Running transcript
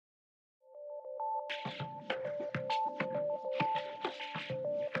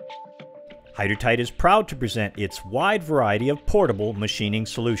Hydratight is proud to present its wide variety of portable machining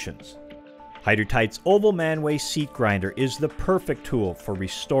solutions. Hydratight's oval Manway seat grinder is the perfect tool for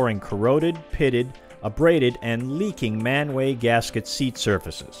restoring corroded, pitted, abraded, and leaking Manway gasket seat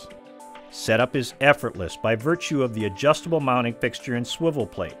surfaces. Setup is effortless by virtue of the adjustable mounting fixture and swivel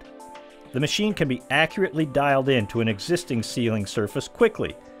plate. The machine can be accurately dialed in to an existing sealing surface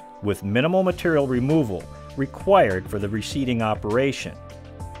quickly, with minimal material removal required for the reseating operation.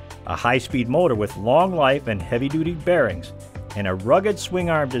 A high-speed motor with long life and heavy-duty bearings and a rugged swing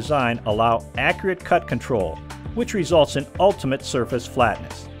arm design allow accurate cut control, which results in ultimate surface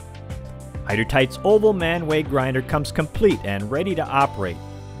flatness. Hydratight's oval Manway grinder comes complete and ready to operate.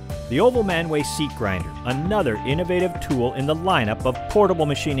 The oval Manway seat grinder, another innovative tool in the lineup of portable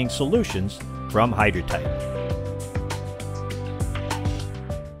machining solutions from Hydratight.